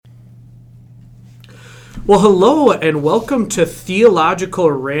Well, hello and welcome to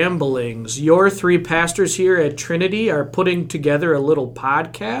Theological Ramblings. Your three pastors here at Trinity are putting together a little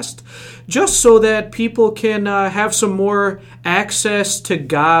podcast just so that people can have some more access to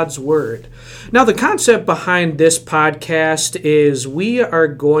God's Word. Now, the concept behind this podcast is we are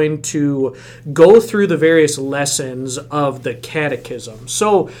going to go through the various lessons of the Catechism.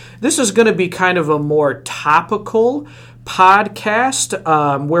 So this is going to be kind of a more topical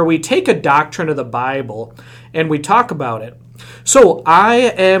podcast where we take a doctrine of the Bible and we talk about it. So I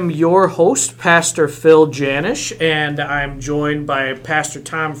am your host, Pastor Phil Janish, and I'm joined by Pastor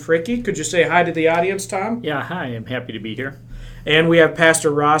Tom Fricke. Could you say hi to the audience, Tom? Yeah, hi. I'm happy to be here. And we have Pastor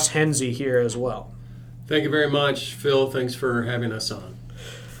Ross Hensey here as well. Thank you very much, Phil. Thanks for having us on.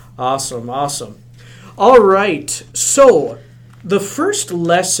 Awesome. All right, so the first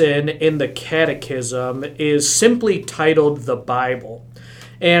lesson in the Catechism is simply titled The Bible.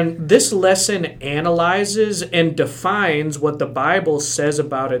 And this lesson analyzes and defines what the Bible says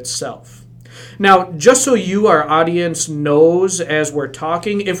about itself. Now, just so you, our audience, knows as we're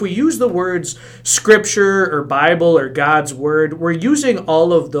talking, if we use the words Scripture or Bible or God's Word, we're using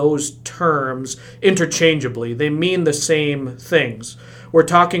all of those terms interchangeably. They mean the same things. We're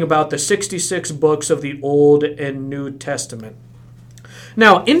talking about the 66 books of the Old and New Testament.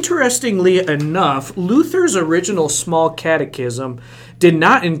 Now, interestingly enough, Luther's original small catechism did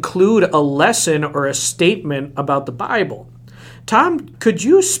not include a lesson or a statement about the Bible. Tom, could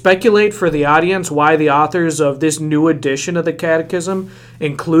you speculate for the audience why the authors of this new edition of the Catechism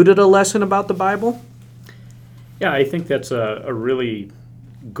included a lesson about the Bible? Yeah, I think that's a really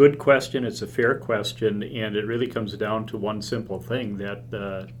good question. It's a fair question, and it really comes down to one simple thing, that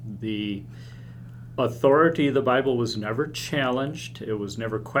the authority of the Bible was never challenged. It was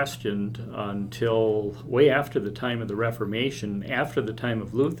never questioned until way after the time of the Reformation, after the time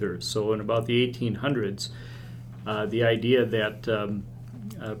of Luther. So in about the 1800s, the idea that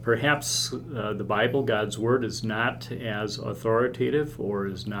perhaps the Bible, God's Word, is not as authoritative or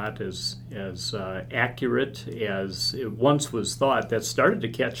is not as accurate as it once was thought, that started to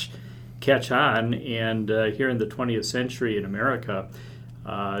catch on. And here in the 20th century in America,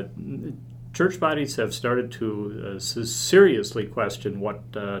 church bodies have started to seriously question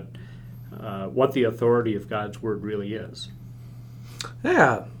what the authority of God's Word really is.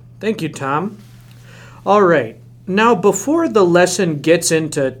 Yeah, thank you, Tom. All right. Now, before the lesson gets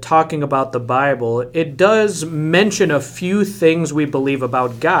into talking about the Bible, it does mention a few things we believe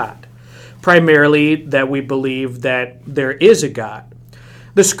about God. Primarily that we believe that there is a God.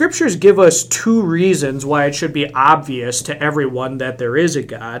 The Scriptures give us two reasons why it should be obvious to everyone that there is a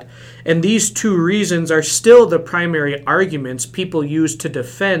God, and these two reasons are still the primary arguments people use to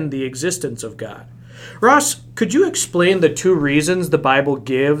defend the existence of God. Ross, could you explain the two reasons the Bible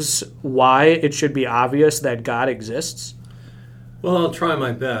gives why it should be obvious that God exists? Well, I'll try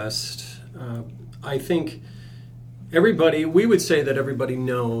my best. I think we would say that everybody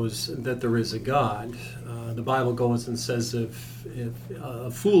knows that there is a God. The Bible goes and says if a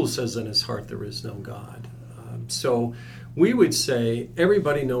fool says in his heart there is no God. So we would say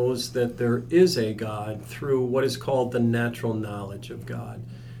everybody knows that there is a God through what is called the natural knowledge of God.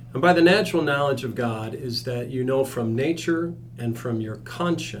 And by the natural knowledge of God is that you know from nature and from your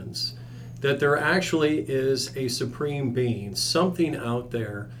conscience that there actually is a supreme being, something out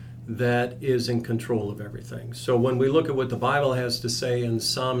there that is in control of everything. So when we look at what the Bible has to say in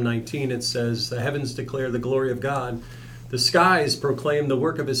Psalm 19, it says, "The heavens declare the glory of God, the skies proclaim the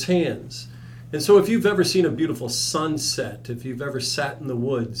work of his hands." And so if you've ever seen a beautiful sunset, if you've ever sat in the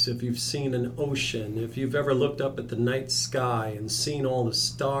woods, if you've seen an ocean, if you've ever looked up at the night sky and seen all the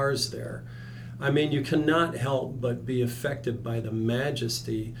stars there, I mean, you cannot help but be affected by the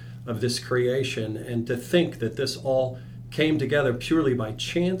majesty of this creation. And to think that this all came together purely by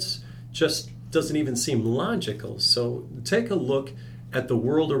chance just doesn't even seem logical. So take a look at the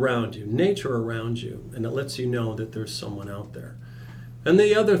world around you, nature around you, and it lets you know that there's someone out there. And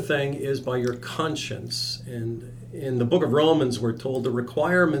the other thing is by your conscience. And in the book of Romans, we're told the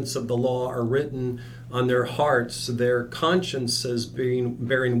requirements of the law are written on their hearts, their consciences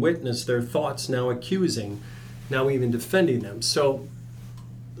bearing witness, their thoughts now accusing, now even defending them. So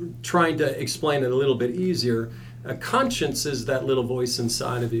trying to explain it a little bit easier, a conscience is that little voice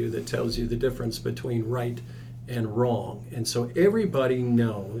inside of you that tells you the difference between right and wrong. And so everybody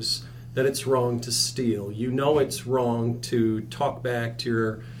knows that it's wrong to steal. You know it's wrong to talk back to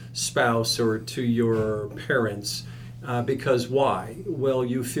your spouse or to your parents. Because why? Well,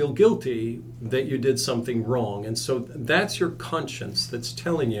 you feel guilty that you did something wrong. And so that's your conscience that's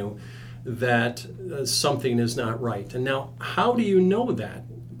telling you that something is not right. And now, how do you know that?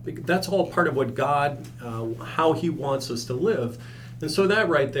 that's all part of what God, how He wants us to live. And so that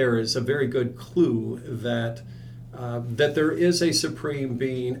right there is a very good clue that there is a supreme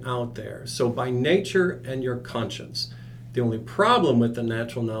being out there. So by nature and your conscience. The only problem with the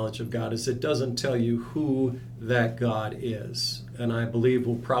natural knowledge of God is it doesn't tell you who that God is. And I believe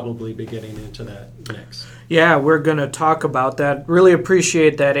we'll probably be getting into that next. Yeah, we're going to talk about that. Really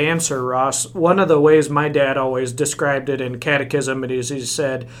appreciate that answer, Ross. One of the ways my dad always described it in catechism is he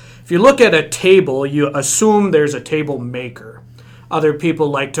said, if you look at a table, you assume there's a table maker. Other people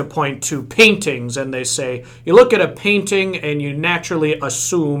like to point to paintings, and they say, you look at a painting and you naturally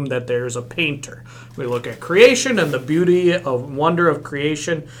assume that there's a painter. We look at creation and the beauty of wonder of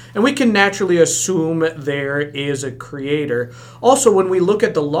creation, and we can naturally assume there is a creator. Also, when we look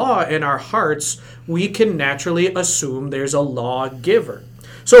at the law in our hearts, we can naturally assume there's a lawgiver.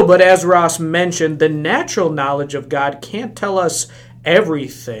 So, but as Ross mentioned, the natural knowledge of God can't tell us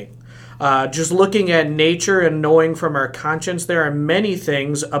everything. Just looking at nature and knowing from our conscience, there are many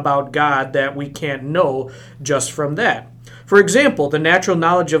things about God that we can't know just from that. For example, the natural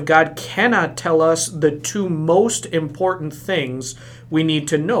knowledge of God cannot tell us the two most important things we need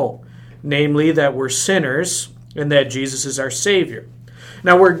to know, namely that we're sinners and that Jesus is our Savior.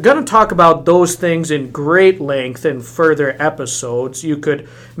 Now, we're going to talk about those things in great length in further episodes. You could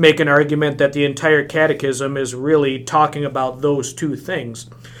make an argument that the entire catechism is really talking about those two things.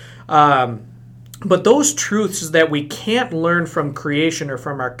 But those truths that we can't learn from creation or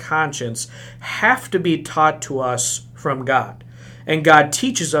from our conscience have to be taught to us from God. And God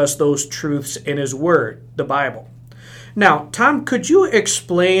teaches us those truths in His Word, the Bible. Now, Tom, could you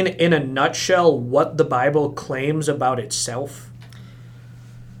explain in a nutshell what the Bible claims about itself?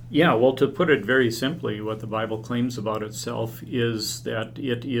 Yeah, well, to put it very simply, what the Bible claims about itself is that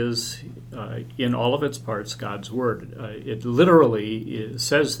it is, in all of its parts, God's Word. It literally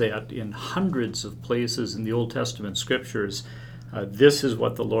says that in hundreds of places in the Old Testament Scriptures. This is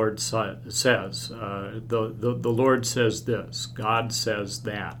what the Lord says. The Lord says this. God says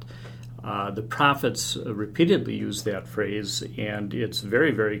that. The prophets repeatedly use that phrase, and it's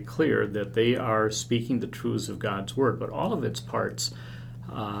very, very clear that they are speaking the truths of God's Word. But all of its parts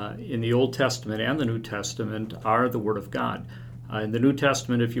in the Old Testament and the New Testament are the Word of God. In the New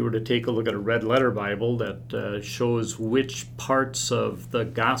Testament, if you were to take a look at a red letter Bible that shows which parts of the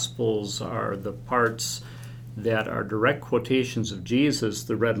Gospels are the parts that are direct quotations of Jesus,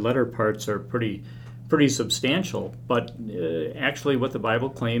 the red letter parts are pretty substantial. But actually what the Bible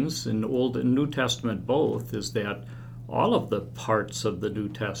claims in Old and New Testament both is that all of the parts of the New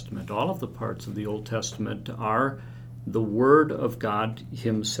Testament, all of the parts of the Old Testament are the Word of God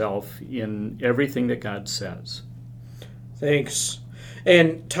Himself in everything that God says. Thanks.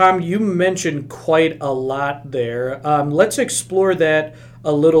 And Tom, you mentioned quite a lot there. Let's explore that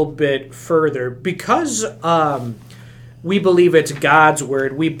a little bit further. Because we believe it's God's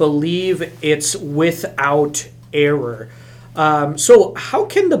Word, we believe it's without error. So how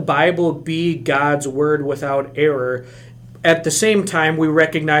can the Bible be God's Word without error? At the same time, we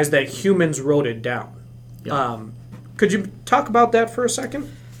recognize that humans wrote it down. Yeah. Could you talk about that for a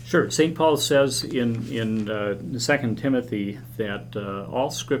second? Sure. St. Paul says in 2 Timothy that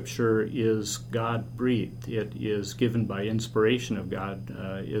all Scripture is God-breathed. It is given by inspiration of God,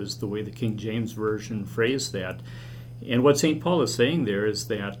 is the way the King James Version phrased that. And what St. Paul is saying there is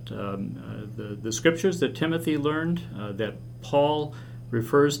that the Scriptures that Timothy learned, that Paul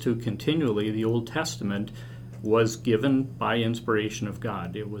refers to continually, the Old Testament, was given by inspiration of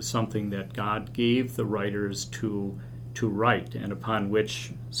God. It was something that God gave the writers to write, and upon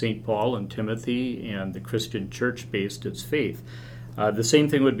which St. Paul and Timothy and the Christian Church based its faith. The same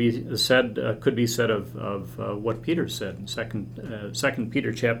thing would be said, could be said of what Peter said in 2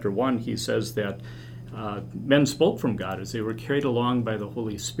 Peter chapter 1. He says that men spoke from God as they were carried along by the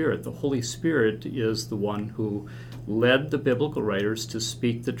Holy Spirit. The Holy Spirit is the one who led the biblical writers to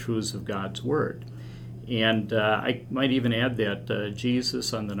speak the truths of God's Word. And I might even add that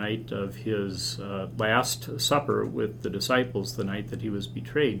Jesus, on the night of his last supper with the disciples, the night that he was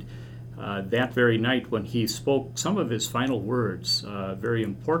betrayed, that very night when he spoke some of his final words, very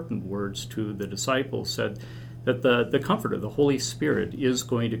important words to the disciples, said that the Comforter, the Holy Spirit, is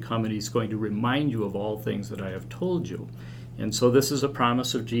going to come and He's going to remind you of all things that I have told you. And so this is a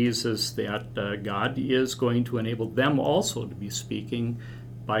promise of Jesus that God is going to enable them also to be speaking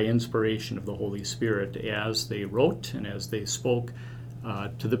by inspiration of the Holy Spirit as they wrote and as they spoke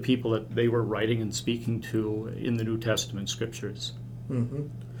to the people that they were writing and speaking to in the New Testament Scriptures. Mm-hmm.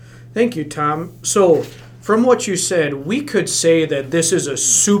 Thank you, Tom. So, from what you said, we could say that this is a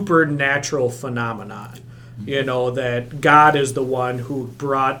supernatural phenomenon. that God is the one who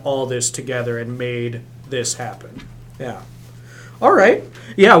brought all this together and made this happen. Yeah. All right.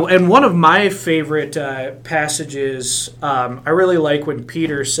 Yeah, and one of my favorite passages, I really like when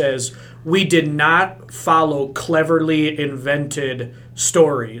Peter says, "We did not follow cleverly invented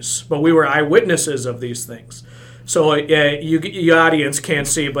stories, but we were eyewitnesses of these things." So you audience can't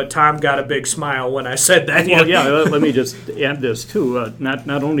see, but Tom got a big smile when I said that. Well, yeah, let me just add this, too. Not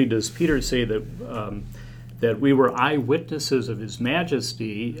only does Peter say that that we were eyewitnesses of His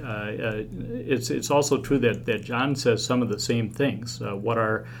Majesty, it's also true that John says some of the same things. What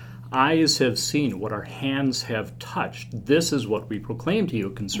our eyes have seen, what our hands have touched, this is what we proclaim to you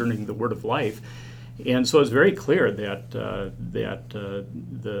concerning the word of life. And so it's very clear that the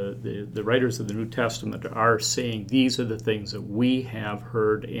writers of the New Testament are saying these are the things that we have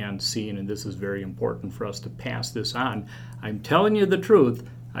heard and seen, and this is very important for us to pass this on. I'm telling you the truth.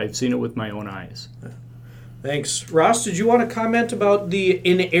 I've seen it with my own eyes. Thanks. Ross, did you want to comment about the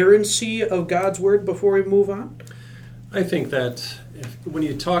inerrancy of God's Word before we move on? I think that when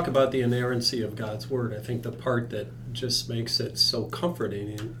you talk about the inerrancy of God's Word, I think the part that just makes it so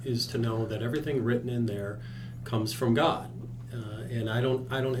comforting is to know that everything written in there comes from God. And I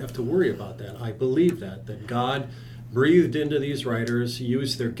don't have to worry about that. I believe that God breathed into these writers,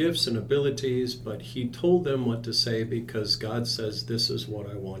 used their gifts and abilities, but He told them what to say because God says, this is what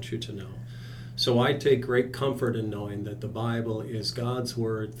I want you to know. So I take great comfort in knowing that the Bible is God's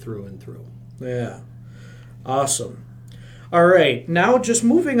Word through and through. Yeah. Awesome. All right. Now, just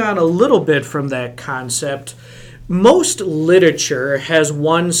moving on a little bit from that concept, most literature has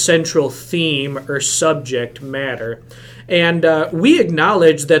one central theme or subject matter. And we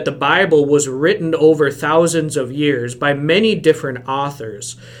acknowledge that the Bible was written over thousands of years by many different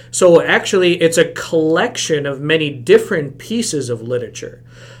authors. So actually, it's a collection of many different pieces of literature.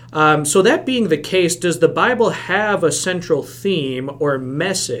 So that being the case, does the Bible have a central theme or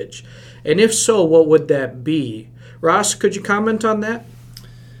message? And if so, what would that be? Ross, could you comment on that?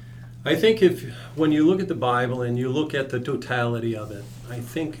 I think when you look at the Bible and you look at the totality of it, I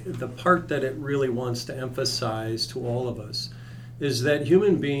think the part that it really wants to emphasize to all of us is that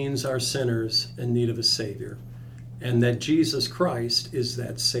human beings are sinners in need of a Savior, and that Jesus Christ is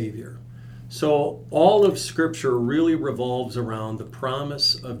that Savior. So all of Scripture really revolves around the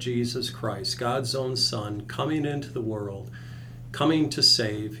promise of Jesus Christ, God's own Son, coming into the world, coming to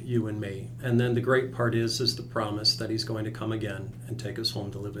save you and me. And then the great part is the promise that He's going to come again and take us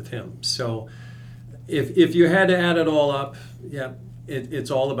home to live with Him. So if you had to add it all up,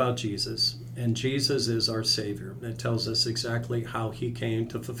 it's all about Jesus. And Jesus is our Savior. It tells us exactly how He came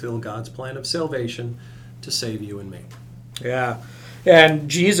to fulfill God's plan of salvation to save you and me. Yeah. And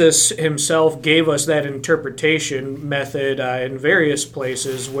Jesus Himself gave us that interpretation method in various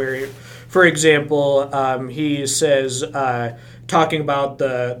places where, for example, He says, talking about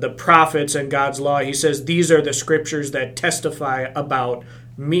the prophets and God's law, He says, these are the scriptures that testify about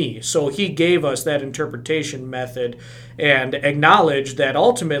me. So He gave us that interpretation method and acknowledged that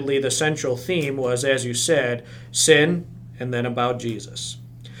ultimately the central theme was, as you said, sin and then about Jesus.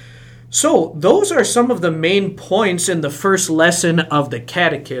 So those are some of the main points in the first lesson of the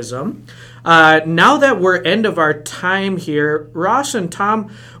Catechism. Now that we're end of our time here, Ross and Tom,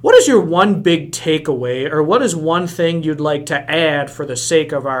 what is your one big takeaway, or what is one thing you'd like to add for the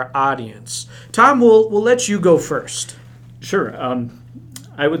sake of our audience? Tom, we'll let you go first. Sure.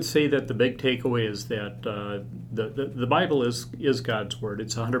 I would say that the big takeaway is that the Bible is God's Word.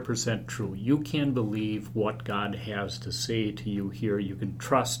 It's 100% true. You can believe what God has to say to you here. You can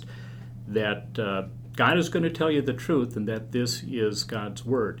trust that God is going to tell you the truth and that this is God's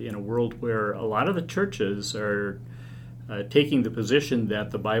Word in a world where a lot of the churches are taking the position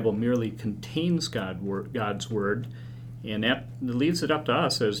that the Bible merely contains God's Word, and that leaves it up to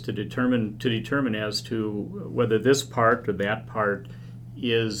us as to determine as to whether this part or that part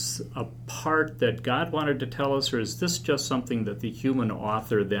is a part that God wanted to tell us, or is this just something that the human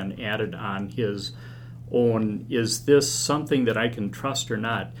author then added on his own? Is this something that I can trust or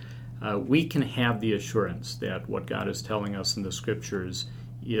not? We can have the assurance that what God is telling us in the Scriptures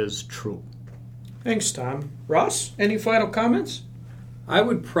is true. Thanks, Tom. Ross, any final comments? I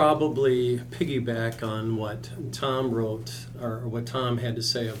would probably piggyback on what Tom wrote, or what Tom had to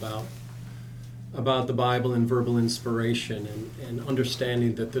say about the Bible and verbal inspiration and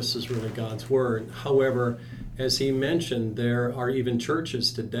understanding that this is really God's Word. However, as he mentioned, there are even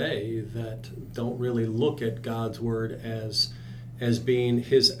churches today that don't really look at God's Word as being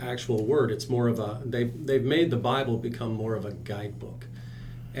His actual Word. It's more of they've made the Bible become more of a guidebook.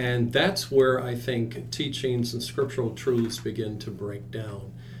 And that's where I think teachings and scriptural truths begin to break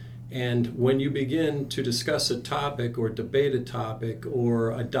down. And when you begin to discuss a topic or debate a topic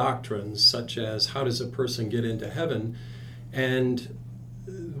or a doctrine, such as how does a person get into heaven, and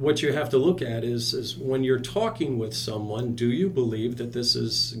what you have to look at is when you're talking with someone, do you believe that this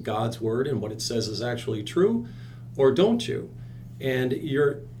is God's word and what it says is actually true, or don't you? And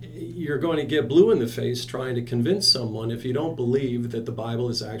you're going to get blue in the face trying to convince someone if you don't believe that the Bible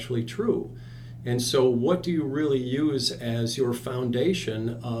is actually true. And so what do you really use as your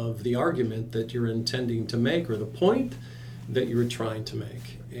foundation of the argument that you're intending to make, or the point that you're trying to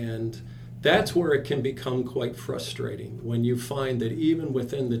make? And that's where it can become quite frustrating, when you find that even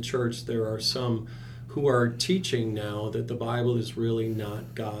within the church there are some who are teaching now that the Bible is really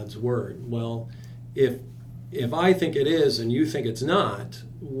not God's word. Well, if I think it is and you think it's not,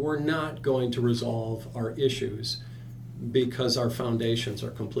 we're not going to resolve our issues because our foundations are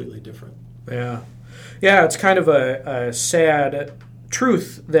completely different. Yeah. Yeah, it's kind of a sad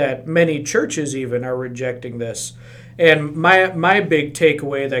truth that many churches even are rejecting this. And my big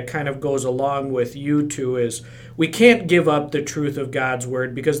takeaway that kind of goes along with you two is we can't give up the truth of God's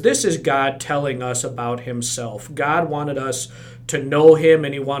word, because this is God telling us about himself. God wanted us to know him,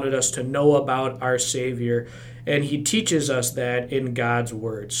 and he wanted us to know about our Savior. And he teaches us that in God's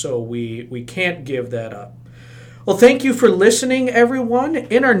word. So we can't give that up. Well, thank you for listening, everyone.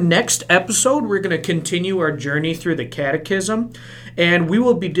 In our next episode, we're going to continue our journey through the Catechism, and we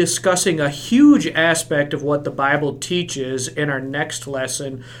will be discussing a huge aspect of what the Bible teaches in our next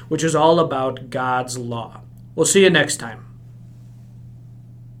lesson, which is all about God's law. We'll see you next time.